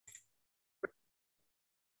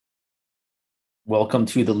Welcome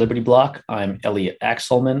to the Liberty Block. I'm Elliot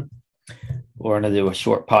Axelman. We're going to do a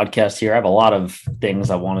short podcast here. I have a lot of things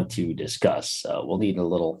I wanted to discuss. We'll need a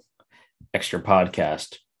little extra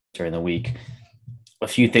podcast during the week. A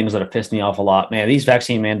few things that have pissed me off a lot. Man, these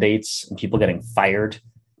vaccine mandates and people getting fired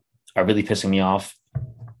are really pissing me off.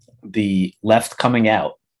 The left coming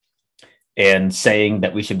out and saying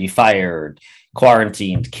that we should be fired,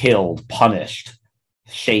 quarantined, killed, punished,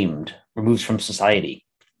 shamed, removed from society.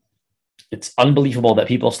 It's unbelievable that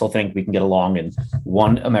people still think we can get along in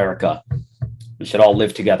one America. We should all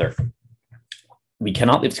live together. We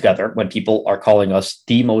cannot live together when people are calling us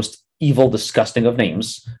the most evil, disgusting of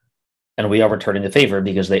names, and we are returning the favor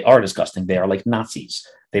because they are disgusting. They are like Nazis.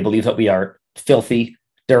 They believe that we are filthy,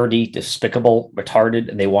 dirty, despicable, retarded,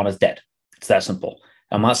 and they want us dead. It's that simple.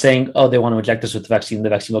 I'm not saying, they want to inject us with the vaccine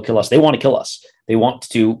will kill us. They want to kill us. They want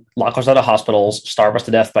to lock us out of hospitals, starve us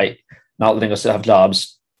to death by not letting us have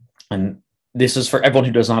jobs. And this is for everyone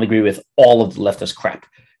who does not agree with all of the leftist crap.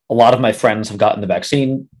 A lot of my friends have gotten the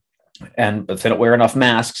vaccine, and if they don't wear enough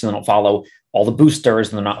masks and they don't follow all the boosters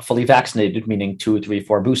and they're not fully vaccinated, meaning 2, 3,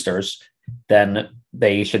 4 boosters, then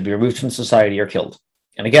they should be removed from society or killed.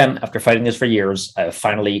 And again, after fighting this for years, I have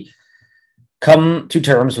finally come to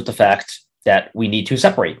terms with the fact that we need to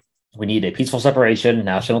separate. We need a peaceful separation,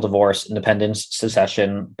 national divorce, independence,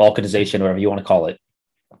 secession, balkanization, whatever you want to call it.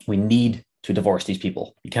 We need to divorce these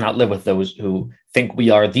people. We cannot live with those who think we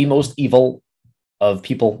are the most evil of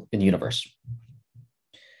people in the universe.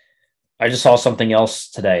 I just saw something else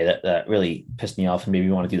today that really pissed me off and maybe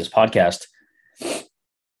we want to do this podcast.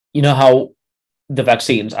 You know how the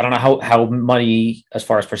vaccines, I don't know how many as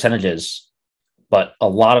far as percentages, but a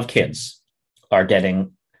lot of kids are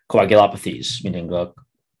getting coagulopathies, meaning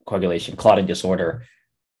coagulation, clotting disorder,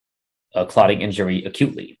 a clotting injury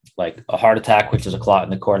acutely, like a heart attack, which is a clot in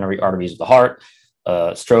the coronary arteries of the heart,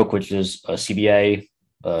 stroke, which is a CBA,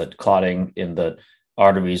 clotting in the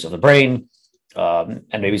arteries of the brain, and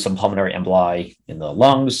maybe some pulmonary emboli in the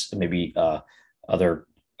lungs, and maybe other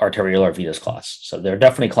arterial or venous clots. So there are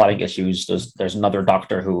definitely clotting issues. There's another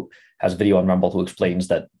doctor who has a video on Rumble who explains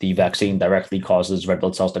that the vaccine directly causes red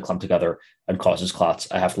blood cells to clump together and causes clots.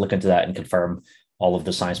 I have to look into that and confirm all of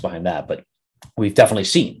the science behind that. But we've definitely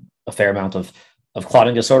seen a fair amount of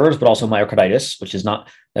clotting disorders, but also myocarditis, which is not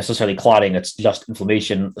necessarily clotting. It's just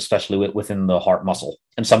inflammation, especially within the heart muscle,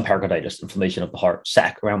 and some pericarditis, inflammation of the heart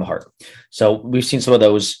sac around the heart. So we've seen some of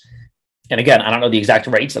those. And again, I don't know the exact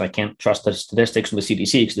rates, and I can't trust the statistics from the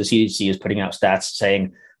CDC because the CDC is putting out stats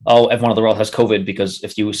saying, everyone in the world has COVID because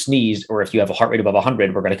if you sneeze or if you have a heart rate above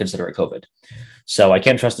 100, we're going to consider it COVID. So I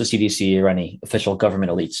can't trust the CDC or any official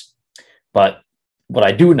government elites. But what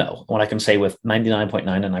I do know, what I can say with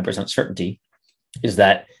 99.99% certainty, is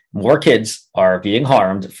that more kids are being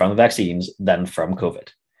harmed from the vaccines than from COVID.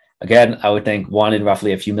 Again, I would think 1 in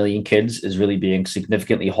roughly a few million kids is really being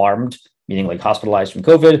significantly harmed, meaning like hospitalized from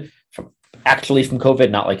COVID, from COVID,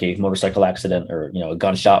 not like a motorcycle accident or a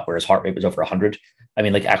gunshot where his heart rate was over 100. I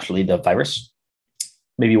mean, like actually the virus.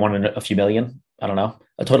 Maybe 1 in a few million. I don't know.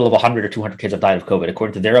 A total of 100 or 200 kids have died of COVID,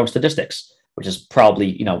 according to their own statistics, which is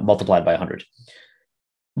probably multiplied by 100.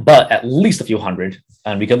 But at least a few hundred,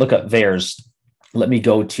 and we can look at theirs. Let me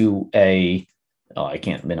go to I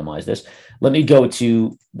can't minimize this. Let me go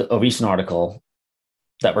to a recent article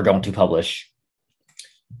that we're going to publish,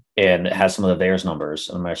 and it has some of the VAERS numbers.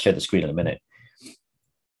 I'm going to share the screen in a minute.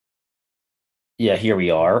 Yeah, here we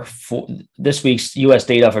are. For this week's U.S.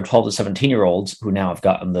 data for 12 to 17-year-olds who now have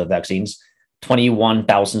gotten the vaccines,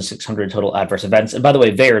 21,600 total adverse events. And by the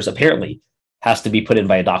way, VAERS apparently has to be put in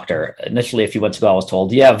by a doctor. Initially, a few months ago, I was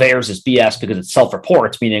told, VAERS is BS because it's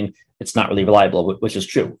self-reports, meaning it's not really reliable, which is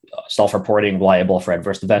true. Self-reporting, reliable for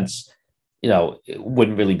adverse events, it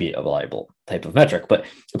wouldn't really be a reliable type of metric. But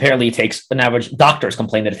apparently it takes an average, doctors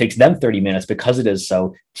complain that it takes them 30 minutes because it is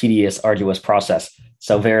so tedious, arduous process.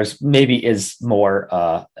 So VAERS maybe is more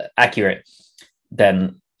accurate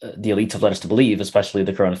than the elites have led us to believe, especially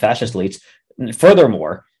the corona fascist elites. And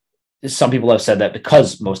furthermore, some people have said that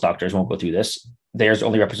because most doctors won't go through this, theirs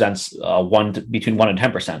only represents between 1 and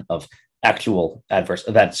 10% of actual adverse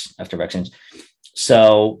events after vaccines.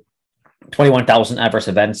 So 21,000 adverse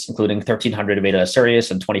events, including 1,300 rated as serious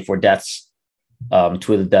and 24 deaths. 2 of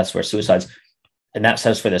the deaths were suicides. And that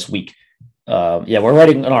says for this week. We're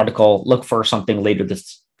writing an article. Look for something later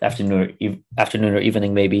this afternoon or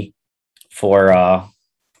evening, maybe. For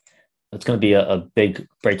it's going to be a big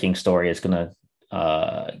breaking story. It's going to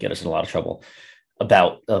get us in a lot of trouble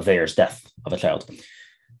about VAERS death of a child.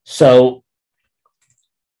 So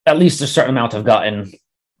at least a certain amount have gotten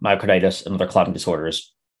myocarditis and other clotting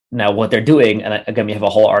disorders. Now, what they're doing, and again, we have a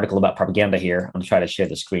whole article about propaganda here. I'm going to try to share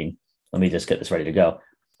the screen. let me just get this ready to go.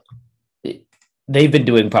 They've been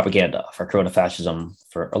doing propaganda for corona-fascism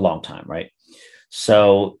for a long time, right?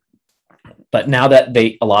 So, but now that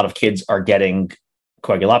a lot of kids are getting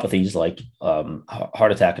coagulopathies like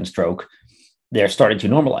heart attack and stroke, they're starting to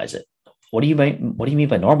normalize it. What do you mean? What do you mean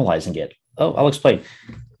by normalizing it? Oh, I'll explain.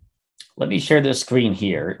 Let me share this screen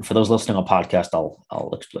here. For those listening on podcast,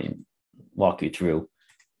 I'll explain, walk you through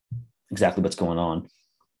exactly what's going on.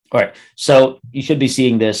 All right. So you should be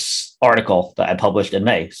seeing this article that I published in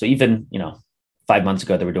May. So even, 5 months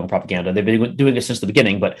ago, they were doing propaganda. They've been doing it since the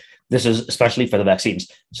beginning, but this is especially for the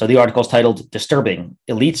vaccines. So the article is titled "Disturbing: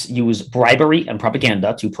 Elites Use Bribery and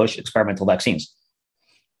Propaganda to Push Experimental Vaccines."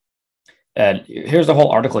 And here's the whole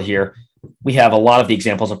article here. We have a lot of the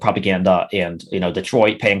examples of propaganda and,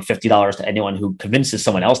 Detroit paying $50 to anyone who convinces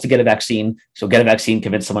someone else to get a vaccine. So get a vaccine,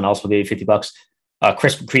 convince someone else will give you $50.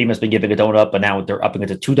 Krispy Kreme has been giving a donut, but now they're upping it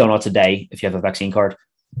to 2 donuts a day if you have a vaccine card.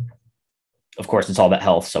 Of course, it's all about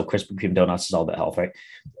health. So Krispy Kreme donuts is all about health, right?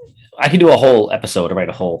 I can do a whole episode or write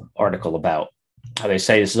a whole article about how they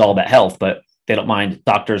say this is all about health, but they don't mind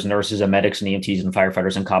doctors, nurses, and medics, and EMTs, and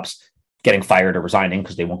firefighters and cops getting fired or resigning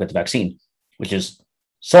because they won't get the vaccine, which is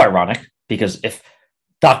so ironic, because if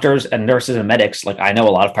doctors and nurses and medics, like I know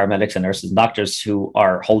a lot of paramedics and nurses and doctors who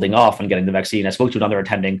are holding off on getting the vaccine. I spoke to another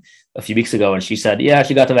attending a few weeks ago, and she said, yeah,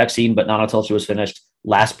 she got the vaccine, but not until she was finished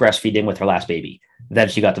last breastfeeding with her last baby. Then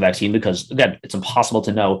she got the vaccine because, again, it's impossible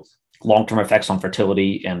to know long-term effects on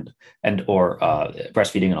fertility and or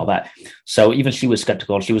breastfeeding and all that. So even she was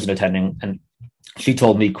skeptical, and she was an attending, and she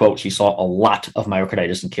told me, quote, she saw a lot of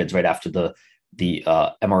myocarditis in kids right after the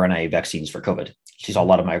mRNA vaccines for COVID. She saw a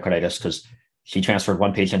lot of myocarditis because she transferred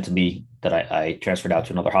one patient to me that I transferred out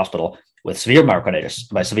to another hospital with severe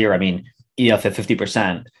myocarditis. By severe, I mean EF at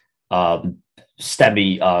 50%,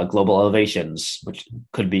 STEMI, global elevations, which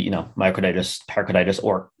could be, myocarditis, pericarditis,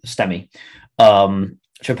 or STEMI.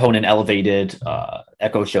 Troponin elevated,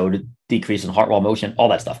 echo showed decrease in heart wall motion, all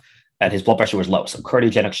that stuff. And his blood pressure was low. So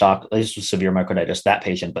cardiogenic shock, this was severe myocarditis, that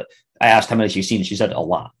patient. But I asked how many she's seen. She said a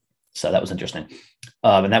lot. So that was interesting.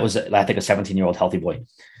 And that was, I think, a 17-year-old healthy boy.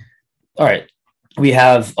 All right. We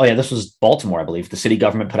have, this was Baltimore, I believe. The city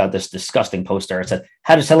government put out this disgusting poster. It said,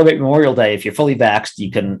 how to celebrate Memorial Day. If you're fully vaxxed, you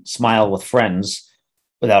can smile with friends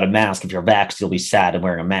without a mask. If you're vaxxed, you'll be sad and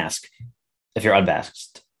wearing a mask if you're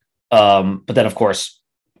unvaxxed. But then, of course,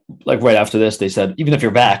 like right after this, they said, even if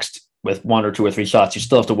you're vaxxed with 1 or 2 or 3 shots, you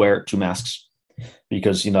still have to wear 2 masks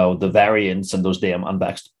because, the variants and those damn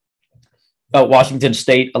unvaxxed. Washington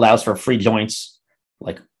State allows for free joints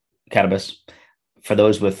like cannabis for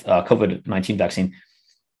those with COVID-19 vaccine.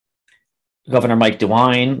 Governor Mike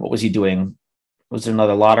DeWine, what was he doing? Was there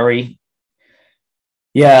another lottery?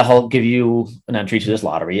 Yeah, I'll give you an entry to this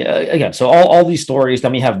lottery. Again, so all these stories.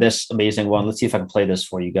 Then we have this amazing one. Let's see if I can play this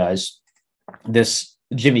for you guys. This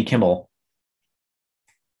Jimmy Kimmel,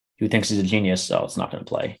 who thinks he's a genius, so it's not going to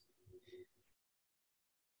play.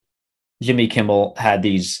 Jimmy Kimmel had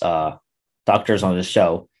these doctors on his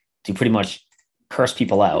show to pretty much curse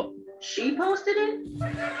people out. She posted it? You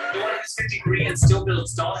want to use 50 degree and still build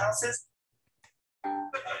stall houses?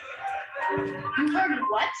 You heard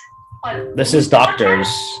what? This is doctors.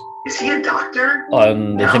 Is he a doctor?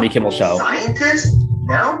 On the Jimmy Kimmel show. Scientist?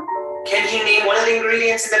 No? Can he name one of the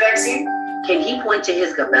ingredients in the vaccine? Can he point to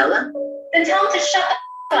his gabella? Then tell him to shut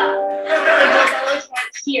the f up. The gabella's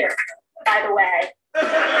right here, by the way.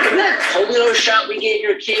 Isn't that polio shot we gave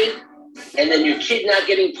your kid? And then your kid not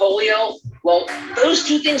getting polio? Well, those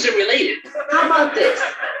 2 things are related. How about this?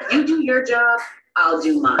 You do your job, I'll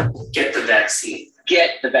do mine. Get the vaccine.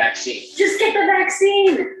 Get the vaccine. Just get the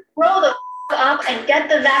vaccine. Grow the f up and get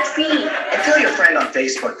the vaccine. And tell your friend on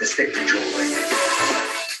Facebook to stick to jewelry.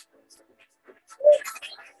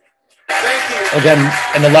 Thank you. Again,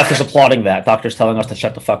 and the left is applauding that. Doctors telling us to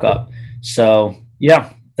shut the fuck up. So,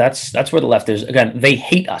 yeah, that's where the left is. Again, they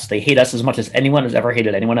hate us. They hate us as much as anyone has ever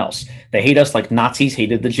hated anyone else. They hate us like Nazis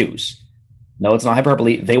hated the Jews. No, it's not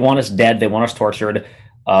hyperbole. They want us dead. They want us tortured.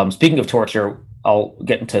 Speaking of torture, I'll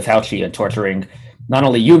get into Fauci and torturing not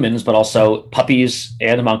only humans, but also puppies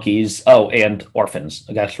and monkeys. And orphans,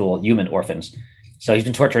 like actual human orphans. So he's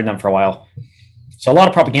been torturing them for a while. So a lot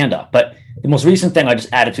of propaganda. But the most recent thing I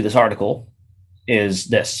just added to this article is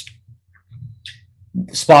this.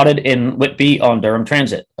 Spotted in Whitby on Durham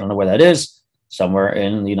Transit. I don't know where that is. Somewhere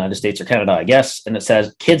in the United States or Canada, I guess. And it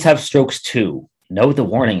says, kids have strokes too. Know the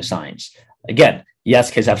warning signs. Again, yes,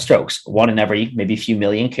 kids have strokes. 1 in every maybe few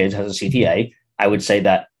million kids has a CTA. I would say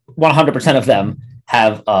that 100% of them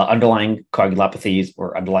have underlying coagulopathies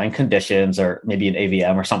or underlying conditions or maybe an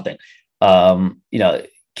AVM or something.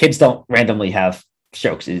 Kids don't randomly have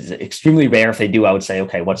strokes. It's extremely rare. If they do, I would say,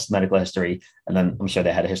 okay, what's the medical history? And then I'm sure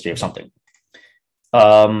they had a history of something.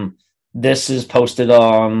 This is posted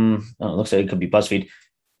on, it looks like it could be BuzzFeed,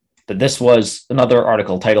 but this was another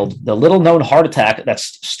article titled "The Little Known Heart Attack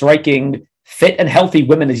That's Striking Fit and Healthy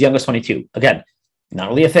Women as Young as 22." Again, not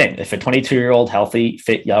really a thing. If a 22-year-old healthy,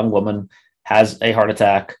 fit young woman has a heart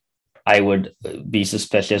attack, I would be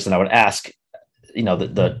suspicious and I would ask,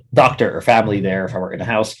 the doctor or family there, if I were in a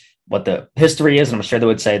house, what the history is. And I'm sure they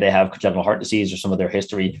would say they have congenital heart disease or some of their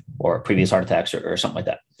history or previous heart attacks or something like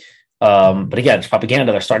that. But again, it's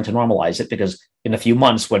propaganda. They're starting to normalize it because in a few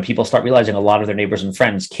months, when people start realizing a lot of their neighbors and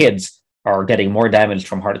friends, kids are getting more damaged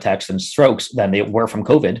from heart attacks and strokes than they were from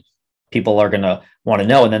COVID, people are going to want to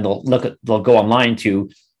know. And then they'll go online to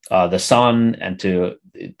the Sun and to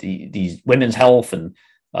these Women's Health and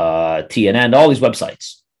TNN, all these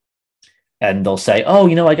websites. And they'll say, oh,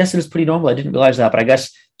 I guess it is pretty normal. I didn't realize that, but I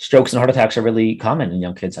guess strokes and heart attacks are really common in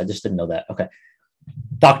young kids. I just didn't know that. Okay.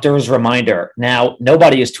 Doctor's reminder. Now,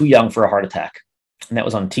 nobody is too young for a heart attack. And that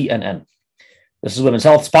was on TNN. This is Women's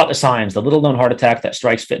Health. Spot the signs. The little known heart attack that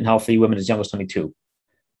strikes fit and healthy women as young as 22.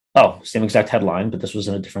 Oh, same exact headline, but this was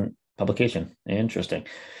in a different publication. Interesting.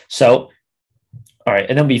 So, all right.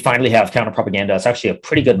 And then we finally have counter propaganda. It's actually a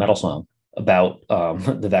pretty good metal song about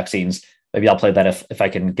the vaccines. Maybe I'll play that if I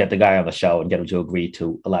can get the guy on the show and get him to agree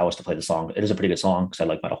to allow us to play the song. It is a pretty good song because I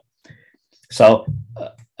like metal. So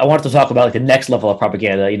I wanted to talk about the next level of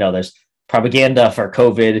propaganda. There's propaganda for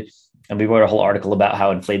COVID, and we wrote a whole article about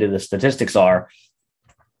how inflated the statistics are.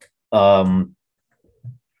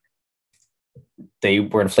 They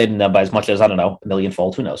were inflating them by as much as, I don't know, a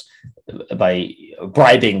millionfold, who knows, by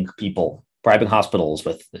bribing hospitals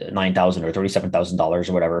with $9,000 or $37,000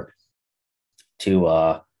 or whatever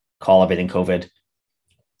to call everything COVID,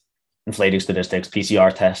 inflating statistics,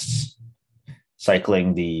 PCR tests,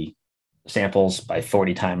 cycling the samples by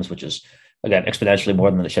 40 times, which is, again, exponentially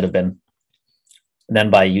more than it should have been. And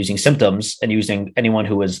then by using symptoms and using anyone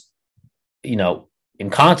who was, in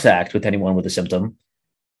contact with anyone with a symptom,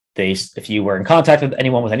 if you were in contact with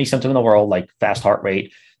anyone with any symptom in the world, like fast heart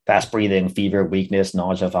rate, fast breathing, fever, weakness,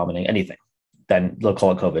 nausea, vomiting, anything, then they'll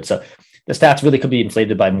call it COVID. So the stats really could be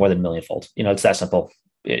inflated by more than a millionfold. It's that simple.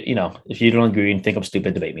 If you don't agree and think I'm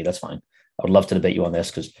stupid, debate me. That's fine. I would love to debate you on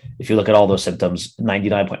this because if you look at all those symptoms,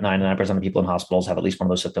 99.99% of people in hospitals have at least one of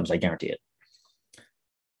those symptoms. I guarantee it.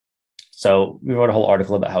 So we wrote a whole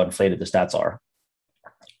article about how inflated the stats are.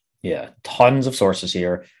 Yeah, tons of sources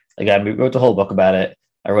here. Again, we wrote the whole book about it.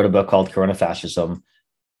 I wrote a book called Corona Fascism,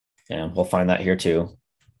 and we'll find that here too.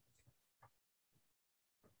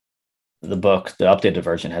 The book, the updated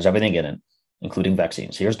version, has everything in it, including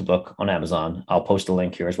vaccines. Here's the book on Amazon. I'll post a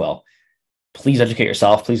link here as well. Please educate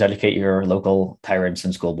yourself. Please educate your local tyrants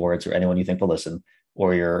and school boards or anyone you think will listen,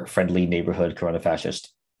 or your friendly neighborhood corona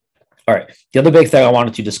fascist. All right. The other big thing I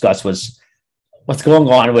wanted to discuss was what's going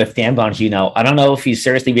on with Dan Bongino. I don't know if he's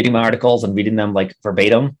seriously reading my articles and reading them like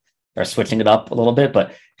verbatim or switching it up a little bit,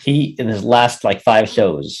 but he, in his last 5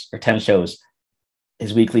 shows or 10 shows,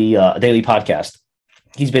 his weekly daily podcast,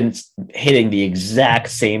 he's been hitting the exact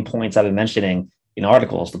same points I've been mentioning in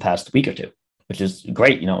articles the past week or two, which is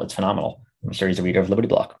great. It's phenomenal. I'm sure he's a reader of Liberty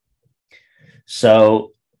Block.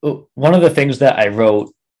 So one of the things that I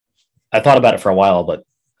wrote, I thought about it for a while, but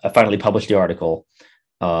I finally published the article.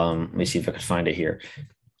 Let me see if I could find it here.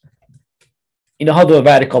 You know how the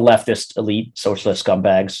radical leftist elite socialist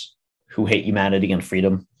scumbags who hate humanity and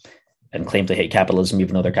freedom and claim to hate capitalism,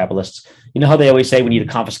 even though they're capitalists, you know how they always say we need to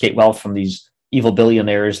confiscate wealth from these evil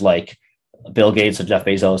billionaires like Bill Gates and Jeff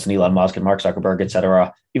Bezos and Elon Musk and Mark Zuckerberg,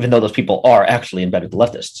 etc., even though those people are actually embedded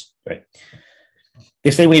leftists, right?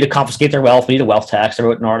 They say we need to confiscate their wealth. We need a wealth tax. I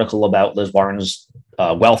wrote an article about Liz Warren's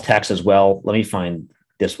wealth tax as well. Let me find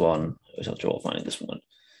this one. I was having trouble finding this one.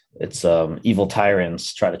 It's evil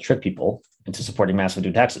tyrants try to trick people into supporting massive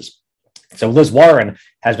new taxes. So Liz Warren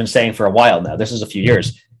has been saying for a while now, this is a few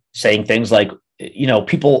years, saying things like,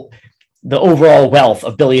 people, the overall wealth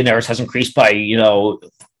of billionaires has increased by,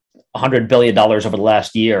 $100 billion over the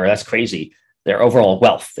last year. That's crazy. Their overall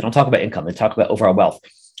wealth. They don't talk about income. They talk about overall wealth.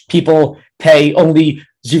 People pay only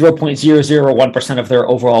 0.001% of their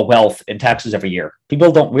overall wealth in taxes every year.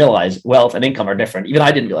 People don't realize wealth and income are different. Even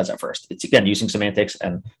I didn't realize that first. It's, again, using semantics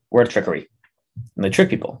and word trickery. And they trick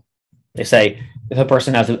people. They say if a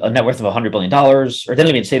person has a net worth of $100 billion, or they don't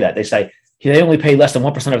even say that. They say they only pay less than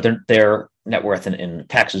 1% of their net worth in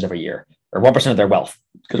taxes every year, or 1% of their wealth.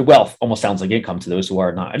 Because wealth almost sounds like income to those who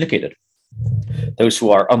are not educated. Those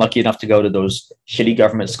who are unlucky enough to go to those shitty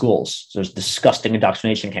government schools, those disgusting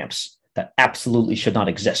indoctrination camps that absolutely should not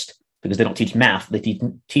exist because they don't teach math. They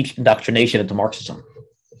teach indoctrination into Marxism.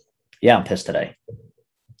 Yeah, I'm pissed today.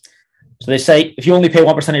 So they say if you only pay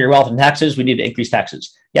 1% of your wealth in taxes, we need to increase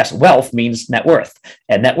taxes. Yes, wealth means net worth.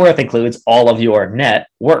 And net worth includes all of your net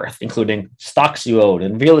worth, including stocks you own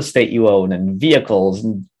and real estate you own and vehicles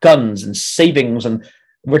and guns and savings and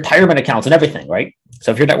retirement accounts and everything, right?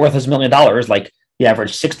 So if your net worth is $1 million, like the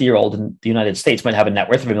average 60-year-old in the United States might have a net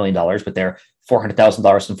worth of $1 million, but they're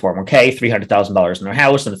 $400,000 in 401k, $300,000 in their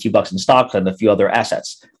house, and a few bucks in stocks and a few other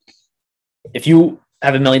assets. If you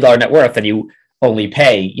have $1 million net worth and you only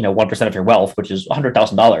pay, 1% of your wealth, which is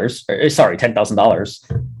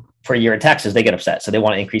 $10,000 for a year in taxes, they get upset. So they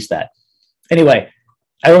want to increase that. Anyway,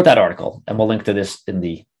 I wrote that article, and we'll link to this in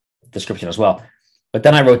the description as well. But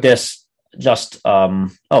then I wrote this just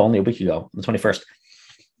only a week ago, the 21st.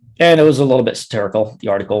 And it was a little bit satirical, the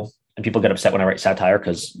article, and people get upset when I write satire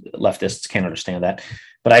because leftists can't understand that.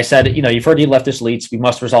 But I said, you've heard the leftist elites, we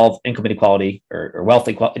must resolve income inequality or wealth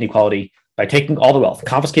inequality by taking all the wealth,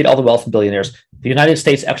 confiscate all the wealth from billionaires. The United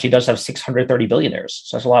States actually does have 630 billionaires.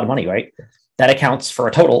 So that's a lot of money, right? That accounts for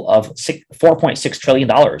a total of $4.6 trillion.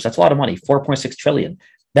 That's a lot of money, $4.6 trillion.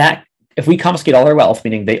 That, if we confiscate all their wealth,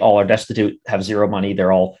 meaning they all are destitute, have zero money,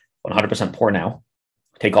 they're all 100% poor now,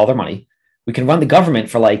 take all their money, we can run the government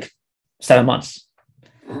for like 7 months.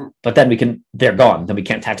 But then they're gone. Then we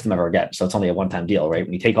can't tax them ever again. So it's only a one-time deal, right?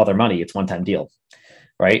 When you take all their money, it's a one-time deal,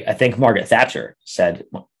 right? I think Margaret Thatcher said,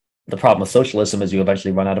 the problem with socialism is you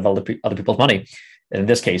eventually run out of other people's money. And in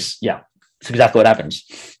this case, yeah, it's exactly what happens.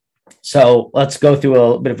 So let's go through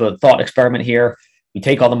a bit of a thought experiment here. We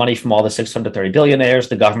take all the money from all the 630 billionaires.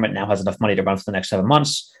 The government now has enough money to run for the next 7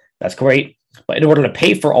 months. That's great. But in order to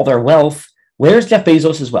pay for all their wealth, where's Jeff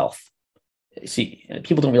Bezos' wealth? See,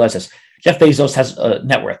 people don't realize this. Jeff Bezos has a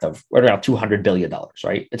net worth of right around $200 billion,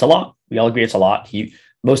 right? It's a lot. We all agree it's a lot. He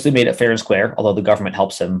mostly made it fair and square, although the government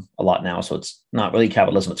helps him a lot now. So it's not really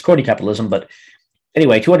capitalism. It's crony capitalism. But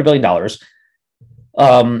anyway, $200 billion.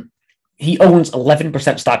 He owns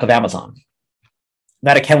 11% stock of Amazon.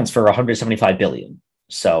 That accounts for $175 billion.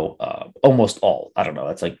 So almost all, I don't know,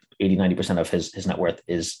 that's like 80, 90% of his net worth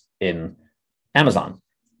is in Amazon.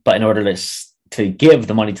 But in order to give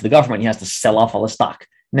the money to the government, he has to sell off all the stock.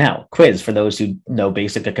 Now, quiz for those who know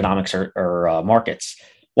basic economics or markets.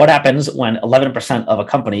 What happens when 11% of a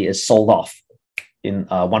company is sold off in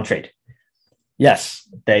one trade? Yes,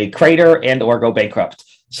 they crater and or go bankrupt.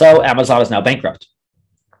 So Amazon is now bankrupt.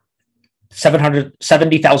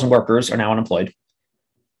 770,000 workers are now unemployed.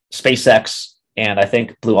 SpaceX and I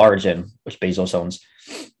think Blue Origin, which Bezos owns.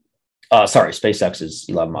 SpaceX is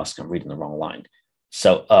Elon Musk. I'm reading the wrong line.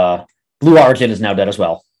 So Blue Origin is now dead as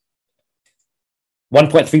well.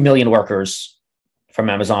 1.3 million workers from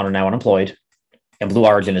Amazon are now unemployed, and Blue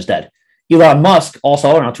Origin is dead. Elon Musk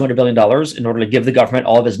also around $200 billion. In order to give the government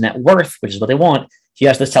all of his net worth, which is what they want, he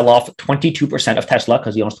has to sell off 22% of Tesla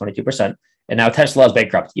because he owns 22%. And now Tesla is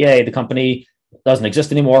bankrupt. Yay, the company doesn't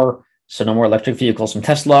exist anymore. So no more electric vehicles from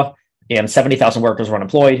Tesla. And 70,000 workers are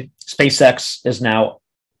unemployed. SpaceX is now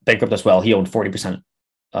bankrupt as well. He owned 40%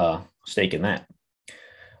 stake in that.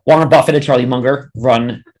 Warren Buffett and Charlie Munger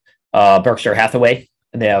run Berkshire Hathaway,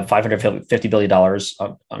 and they have $550 billion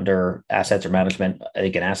under assets or management, I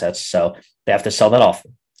think, in assets. So they have to sell that off.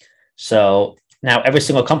 So now every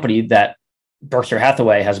single company that Berkshire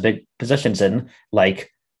Hathaway has big positions in,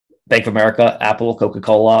 like Bank of America, Apple,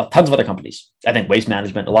 Coca-Cola, tons of other companies, I think Waste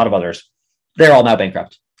Management, a lot of others, they're all now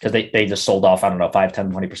bankrupt because they just sold off, 5,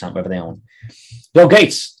 10, 20%, whatever they own. Bill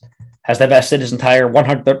Gates has divested his entire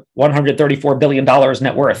 $134 billion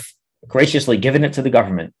net worth, graciously given it to the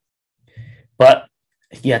government. But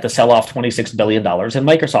he had to sell off $26 billion in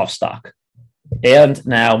Microsoft stock. And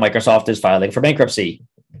now Microsoft is filing for bankruptcy.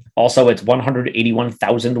 Also, it's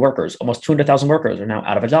 181,000 workers, almost 200,000 workers are now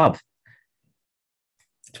out of a job.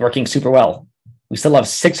 It's working super well. We still have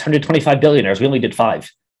 625 billionaires. We only did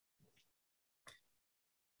 5.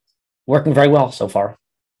 Working very well so far.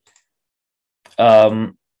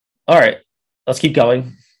 All right, let's keep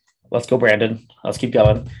going. Let's go, Brandon. Let's keep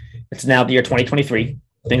going. It's now the year 2023.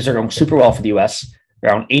 Things are going super well for the U.S.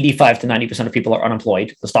 Around 85 to 90% of people are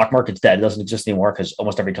unemployed. The stock market's dead. It doesn't exist anymore because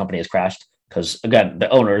almost every company has crashed. Because, again, the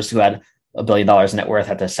owners who had $1 billion in net worth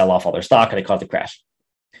had to sell off all their stock and it caused a crash.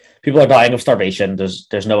 People are dying of starvation.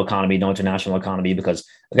 There's no economy, no international economy because,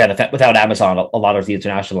 again, without Amazon, a lot of the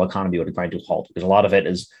international economy would grind to a halt because a lot of it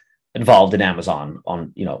is involved in Amazon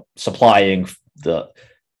on, supplying the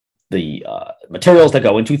materials that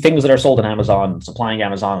go into things that are sold in Amazon, supplying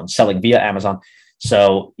Amazon and selling via Amazon.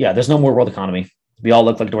 So, yeah, there's no more world economy. We all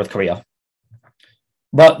look like North Korea.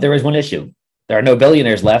 But there is one issue. There are no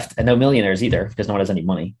billionaires left and no millionaires either because no one has any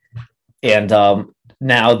money. And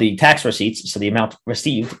now the tax receipts, so the amount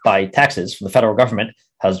received by taxes from the federal government,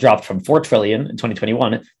 has dropped from $4 trillion in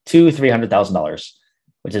 2021 to $300,000,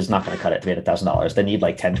 which is not going to cut it, $300,000. They need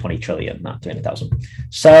like 10, 20 trillion, not 300,000.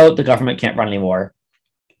 So the government can't run anymore.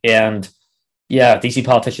 And yeah, DC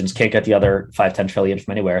politicians can't get the other 5, 10 trillion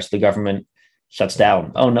from anywhere. So the government shuts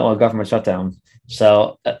down. Oh no, a government shutdown.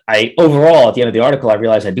 So overall, at the end of the article, I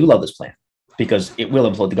realized I do love this plan because it will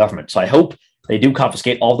implode the government. So I hope they do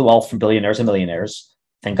confiscate all the wealth from billionaires and millionaires.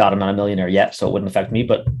 Thank God I'm not a millionaire yet, so it wouldn't affect me,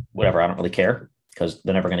 but whatever, I don't really care because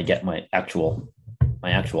they're never going to get my actual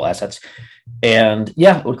assets. And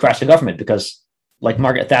yeah, it would crash the government because, like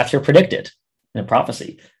Margaret Thatcher predicted in a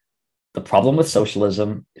prophecy, the problem with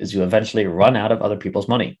socialism is you eventually run out of other people's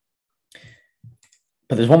money.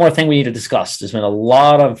 But there's one more thing we need to discuss. There's been a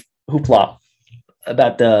lot of hoopla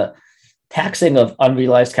about the taxing of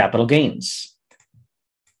unrealized capital gains.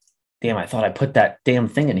 Damn, I thought I put that damn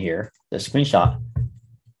thing in here, the screenshot.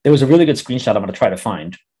 There was a really good screenshot I'm going to try to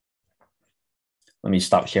find. Let me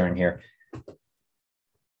stop sharing here.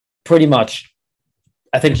 Pretty much,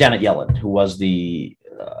 I think Janet Yellen, who was the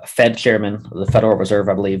Fed chairman of the Federal Reserve,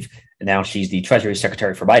 I believe, and now she's the Treasury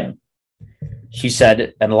Secretary for Biden. She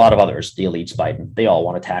said, and a lot of others, the elites, Biden, they all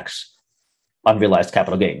want to tax unrealized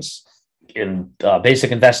capital gains. In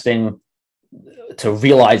basic investing, to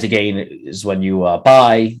realize a gain is when you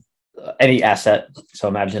buy any asset. So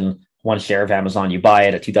imagine one share of Amazon, you buy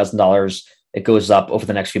it at $2,000. It goes up over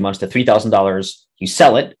the next few months to $3,000. You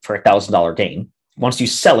sell it for a $1,000 gain. Once you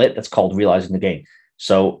sell it, that's called realizing the gain.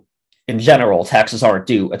 So in general, taxes aren't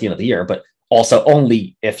due at the end of the year, but also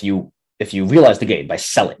only if you realize the gain by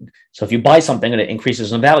selling. So if you buy something and it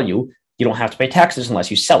increases in value, you don't have to pay taxes unless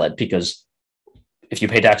you sell it, because if you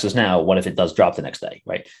pay taxes now, what if it does drop the next day,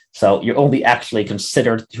 right? So you're only actually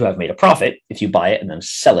considered to have made a profit if you buy it and then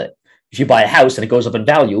sell it. If you buy a house and it goes up in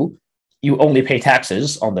value, you only pay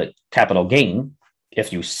taxes on the capital gain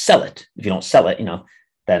if you sell it. If you don't sell it,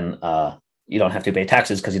 then you don't have to pay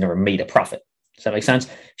taxes because you never made a profit. Does that make sense?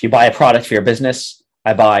 If you buy a product for your business,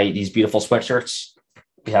 I buy these beautiful sweatshirts.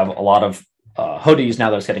 We have a lot of hoodies now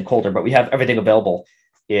that it's getting colder, but we have everything available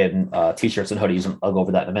in t-shirts and hoodies, and I'll go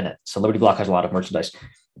over that in a minute. So Liberty Block has a lot of merchandise.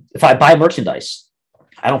 If I buy merchandise,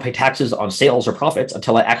 I don't pay taxes on sales or profits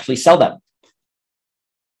until I actually sell them.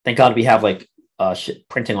 Thank God we have like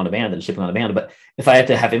printing on demand and shipping on demand. But if I had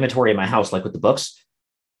to have inventory in my house, like with the books,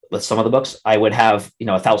 with some of the books, I would have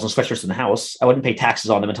 1,000 sweatshirts in the house. I wouldn't pay taxes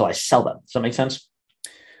on them until I sell them. Does that make sense?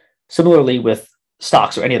 Similarly with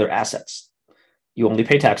stocks or any other assets, you only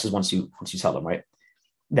pay taxes once you sell them, right?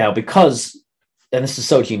 Now, because, and this is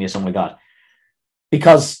so genius, oh my God,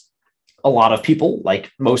 because a lot of people,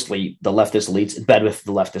 like mostly the leftist elites in bed with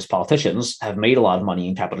the leftist politicians, have made a lot of money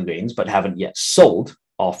in capital gains, but haven't yet sold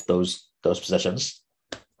off those positions.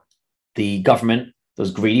 The government,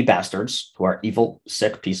 those greedy bastards who are evil,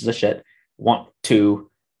 sick pieces of shit, want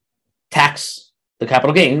to tax the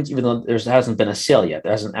capital gains, even though there hasn't been a sale yet.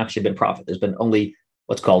 There hasn't actually been profit. There's been only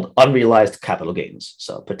what's called unrealized capital gains.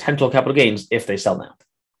 So potential capital gains if they sell now.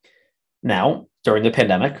 Now, during the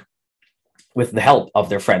pandemic, with the help of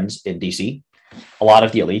their friends in DC, a lot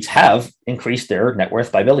of the elites have increased their net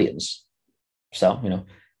worth by billions. So,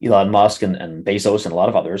 Elon Musk and Bezos and a lot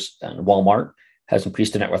of others, and Walmart has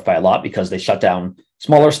increased their net worth by a lot because they shut down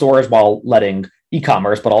smaller stores while letting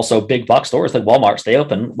e-commerce, but also big box stores like Walmart stay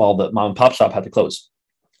open while the mom and pop shop had to close.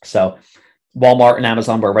 So Walmart and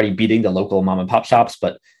Amazon were already beating the local mom and pop shops,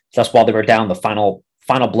 but just while they were down, the final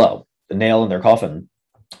blow, the nail in their coffin,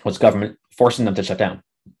 was government forcing them to shut down.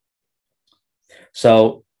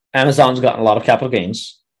 So Amazon's gotten a lot of capital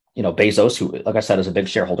gains. Bezos, who, like I said, is a big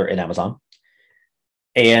shareholder in Amazon,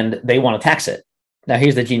 and they want to tax it. Now,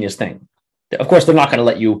 here's the genius thing. Of course, they're not going to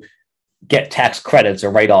let you get tax credits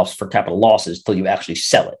or write-offs for capital losses till you actually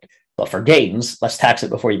sell it. But for gains, let's tax it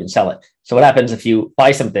before you even sell it. So what happens if you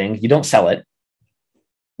buy something, you don't sell it,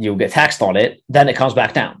 you get taxed on it, then it comes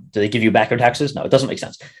back down. Do they give you back your taxes? No, it doesn't make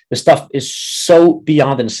sense. This stuff is so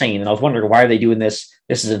beyond insane. And I was wondering, why are they doing this?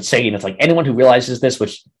 This is insane. It's like anyone who realizes this,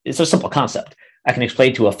 which it's a simple concept. I can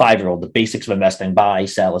explain to a 5-year-old the basics of investing, buy,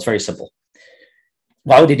 sell. It's very simple.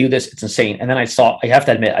 Why would they do this? It's insane. And then I have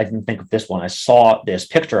to admit, I didn't think of this one. I saw this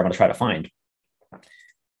picture I'm going to try to find.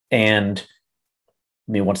 And give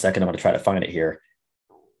me 1 second. I'm going to try to find it here.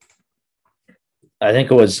 I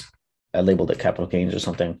think I labeled it capital gains or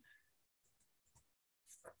something.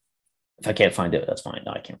 If I can't find it, that's fine.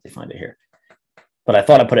 No, I can't really find it here. But I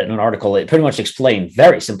thought I put it in an article. It pretty much explained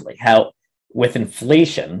very simply how with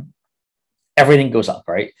inflation, everything goes up,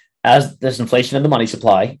 right? As there's inflation in the money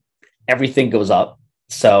supply, everything goes up.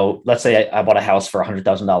 So let's say I bought a house for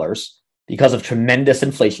 $100,000 because of tremendous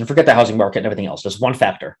inflation. Forget the housing market and everything else. Just one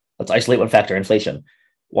factor. Let's isolate one factor, inflation.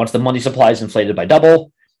 Once the money supply is inflated by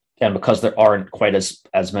double, and because there aren't quite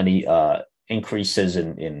as many increases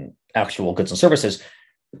in actual goods and services,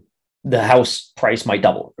 the house price might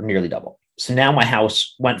double or nearly double. So now my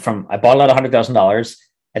house went from, I bought it at $100,000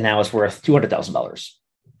 and now it's worth $200,000.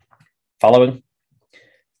 Following?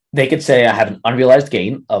 They could say I have an unrealized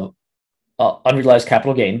capital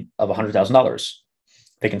gain of $100,000.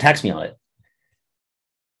 They can tax me on it.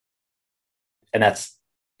 And that's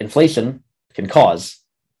inflation can cause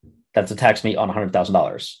that to tax me on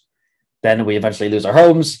 $100,000. Then we eventually lose our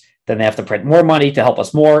homes. Then they have to print more money to help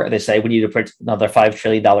us more. They say we need to print another $5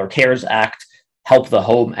 trillion CARES Act, help the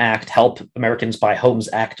Home Act, help Americans buy homes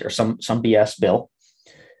Act, or some BS bill,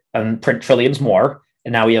 and print trillions more.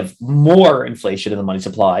 And now we have more inflation in the money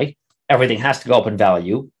supply. Everything has to go up in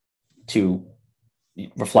value to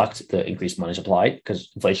reflect the increased money supply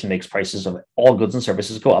because inflation makes prices of all goods and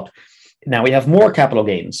services go up. Now we have more capital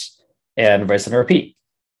gains, and rinse and repeat.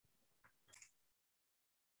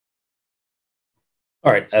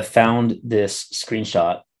 All right, I found this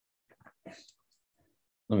screenshot.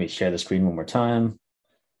 Let me share the screen one more time.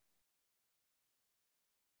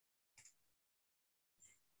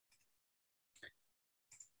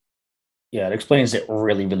 Yeah, it explains it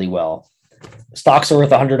really, really well. Stocks are worth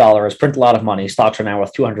 $100, print a lot of money. Stocks are now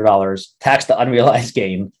worth $200. Tax the unrealized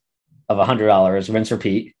gain of $100, rinse,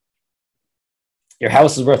 repeat. Your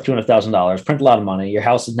house is worth $200,000, print a lot of money. Your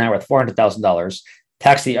house is now worth $400,000.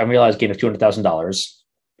 Tax the unrealized gain of $200,000.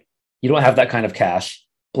 You don't have that kind of cash.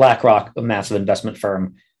 BlackRock, a massive investment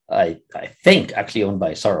firm, I think actually owned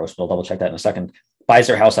by Soros, but I'll double check that in a second, buys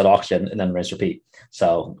their house at auction and then rinse, repeat.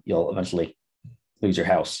 So you'll eventually lose your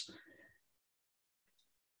house.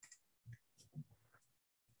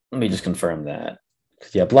 Let me just confirm that.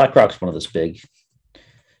 Yeah, BlackRock's one of those big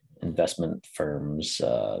investment firms,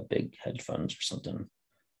 big hedge funds or something.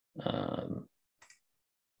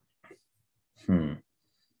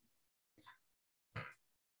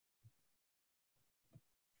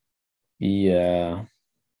 Yeah.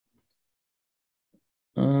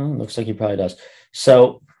 Looks like he probably does.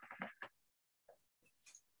 So,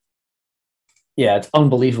 yeah, it's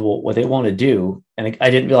unbelievable what they want to do. And I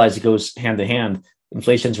didn't realize it goes hand to hand.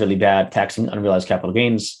 Inflation's really bad. Taxing unrealized capital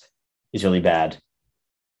gains is really bad.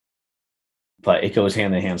 But it goes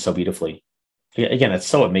hand in hand so beautifully. Again, it's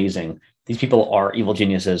so amazing. These people are evil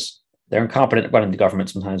geniuses. They're incompetent at running the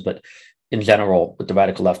government sometimes, but in general, what the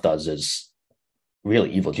radical left does is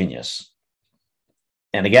really evil genius.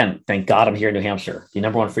 And again, thank God I'm here in New Hampshire, the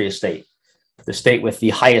number one freest state, the state with the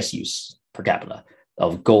highest use per capita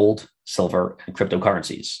of gold, silver, and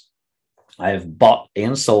cryptocurrencies. I have bought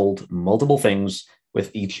and sold multiple things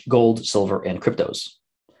with each gold, silver, and cryptos.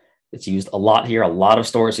 It's used a lot here. A lot of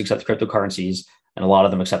stores accept cryptocurrencies, and a lot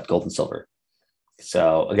of them accept gold and silver.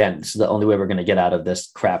 So again, this is the only way we're going to get out of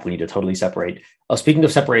this crap. We need to totally separate. Oh, speaking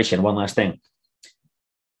of separation, one last thing.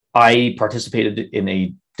 I participated in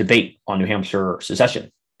a debate on New Hampshire secession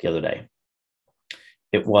the other day.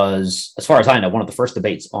 It was, as far as I know, one of the first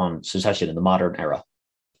debates on secession in the modern era.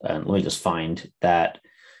 And let me just find that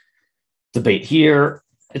debate here.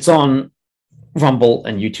 It's on Rumble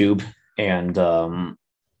and YouTube. And let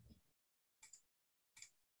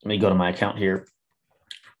me go to my account here.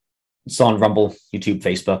 It's on Rumble, YouTube,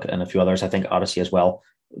 Facebook, and a few others. I think Odyssey as well.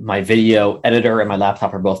 My video editor and my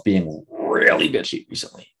laptop are both being really bitchy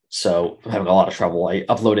recently. So I'm having a lot of trouble. I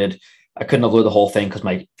couldn't upload the whole thing because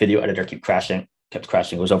my video editor kept crashing.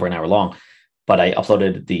 It was over an hour long. But I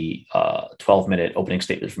uploaded the 12-minute opening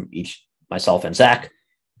statement from each, myself and Zach,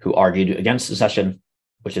 who argued against secession,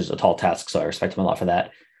 which is a tall task. So I respect him a lot for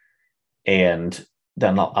that. And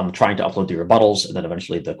then I'm trying to upload the rebuttals and then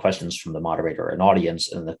eventually the questions from the moderator and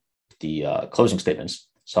audience and the closing statements.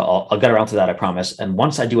 So I'll get around to that, I promise. And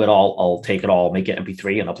once I do it all, I'll take it all, make it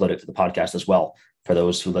MP3 and upload it to the podcast as well for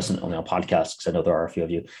those who listen only on podcasts, because I know there are a few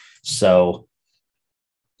of you. So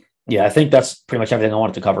yeah, I think that's pretty much everything I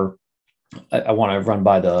wanted to cover. I want to run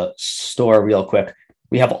by the store real quick.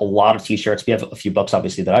 We have a lot of t-shirts. We have a few books,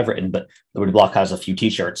 obviously, that I've written, but Liberty Block has a few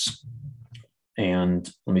t-shirts. And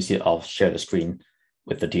let me see, I'll share the screen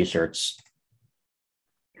with the t-shirts.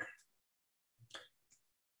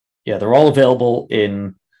 Yeah, they're all available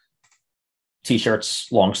in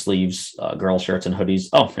t-shirts, long sleeves, girl shirts, and hoodies.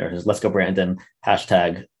 Oh, there it is. Let's go, Brandon.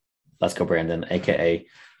 Hashtag Let's go, Brandon, aka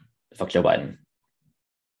fuck Joe Biden.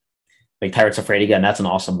 Make Tyrants Afraid Again. That's an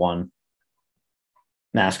awesome one.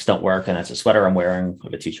 Masks don't work, and that's a sweater I'm wearing. I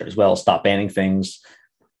have a t-shirt as well. Stop banning things.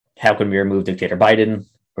 How can we remove dictator Biden?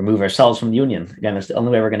 Remove ourselves from the union. Again, that's the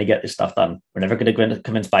only way we're going to get this stuff done. We're never going to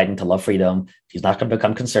convince Biden to love freedom. He's not going to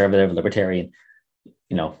become conservative, libertarian.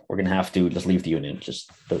 we're going to have to just leave the union,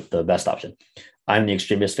 just the best option. I'm the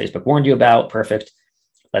extremist Facebook warned you about. Perfect.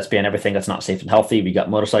 Let's ban everything that's not safe and healthy. We got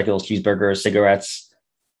motorcycles, cheeseburgers, cigarettes,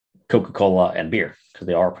 Coca-Cola, and beer, because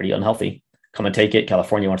they are pretty unhealthy. Come and take it.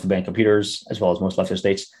 California wants to ban computers, as well as most leftist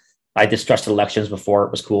states. I distrusted elections before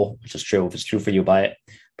it was cool, which is true. If it's true for you, buy it.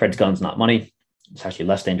 Print guns, not money. It's actually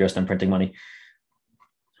less dangerous than printing money.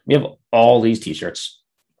 We have all these t-shirts,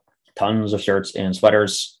 tons of shirts and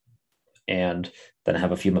sweaters, and then I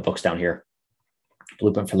have a few of my books down here.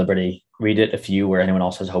 Blueprint for Liberty. Read it if you or anyone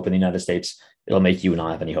else has hope in the United States. It'll make you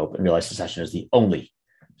not have any hope and realize secession is the only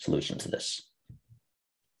solution to this.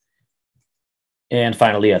 And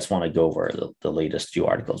finally, I just want to go over the latest few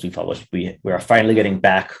articles we published. We are finally getting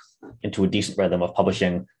back into a decent rhythm of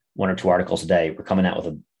publishing 1 or 2 articles a day. We're coming out with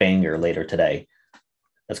a banger later today.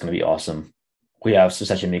 That's going to be awesome. We have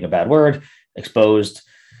secession being a bad word, exposed.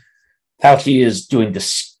 Fauci is doing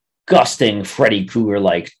disgusting Freddy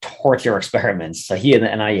Krueger-like torture experiments. So he in the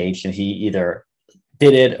NIH, and he either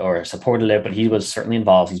did it or supported it, but he was certainly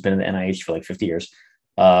involved. He's been in the NIH for like 50 years.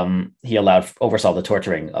 He oversaw the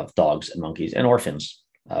torturing of dogs and monkeys and orphans.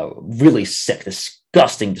 Really sick,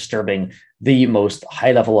 disgusting, disturbing, the most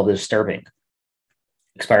high level of disturbing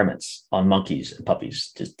experiments on monkeys and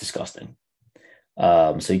puppies. Just disgusting.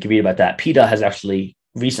 So you can read about that. PETA has actually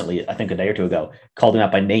recently, I think a day or two ago, called him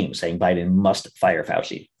out by name, saying Biden must fire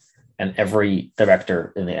Fauci and every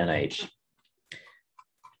director in the NIH.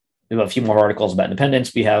 We have a few more articles about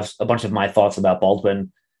independence. We have a bunch of my thoughts about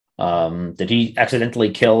Baldwin. Did he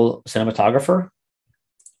accidentally kill a cinematographer?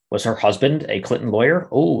 Was her husband a Clinton lawyer?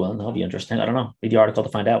 Oh, well, that'll be interesting. I don't know. Read the article to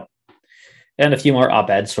find out. And a few more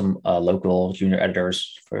op-eds from local junior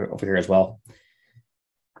editors over here as well.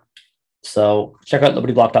 So check out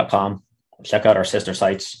libertyblock.com. Check out our sister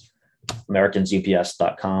sites,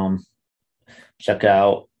 americansups.com. Check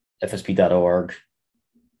out fsp.org,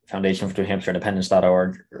 Foundation for New Hampshire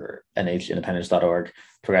Independence.org, or NHindependence.org,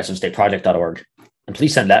 progressivestateproject.org. And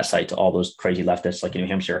please send that site to all those crazy leftists. Like in New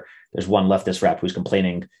Hampshire, there's one leftist rep who's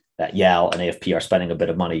complaining that YAL and AFP are spending a bit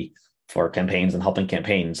of money for campaigns and helping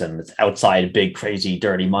campaigns, and it's outside big, crazy,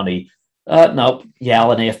 dirty money. No,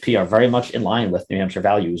 YAL and AFP are very much in line with New Hampshire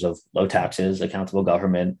values of low taxes, accountable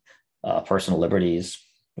government, personal liberties,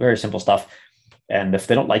 very simple stuff. And if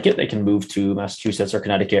they don't like it, they can move to Massachusetts or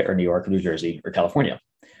Connecticut or New York or New Jersey or California.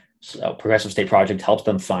 So Progressive State Project helps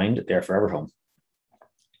them find their forever home.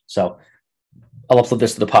 So I'll upload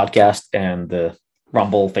this to the podcast and the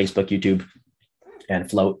Rumble, Facebook, YouTube, and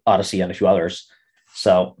Float, Odyssey, and a few others.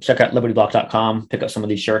 So check out libertyblock.com, pick up some of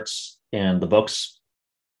these shirts and the books.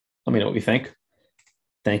 Let me know what you think.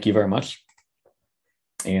 Thank you very much,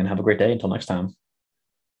 and have a great day. Until next time.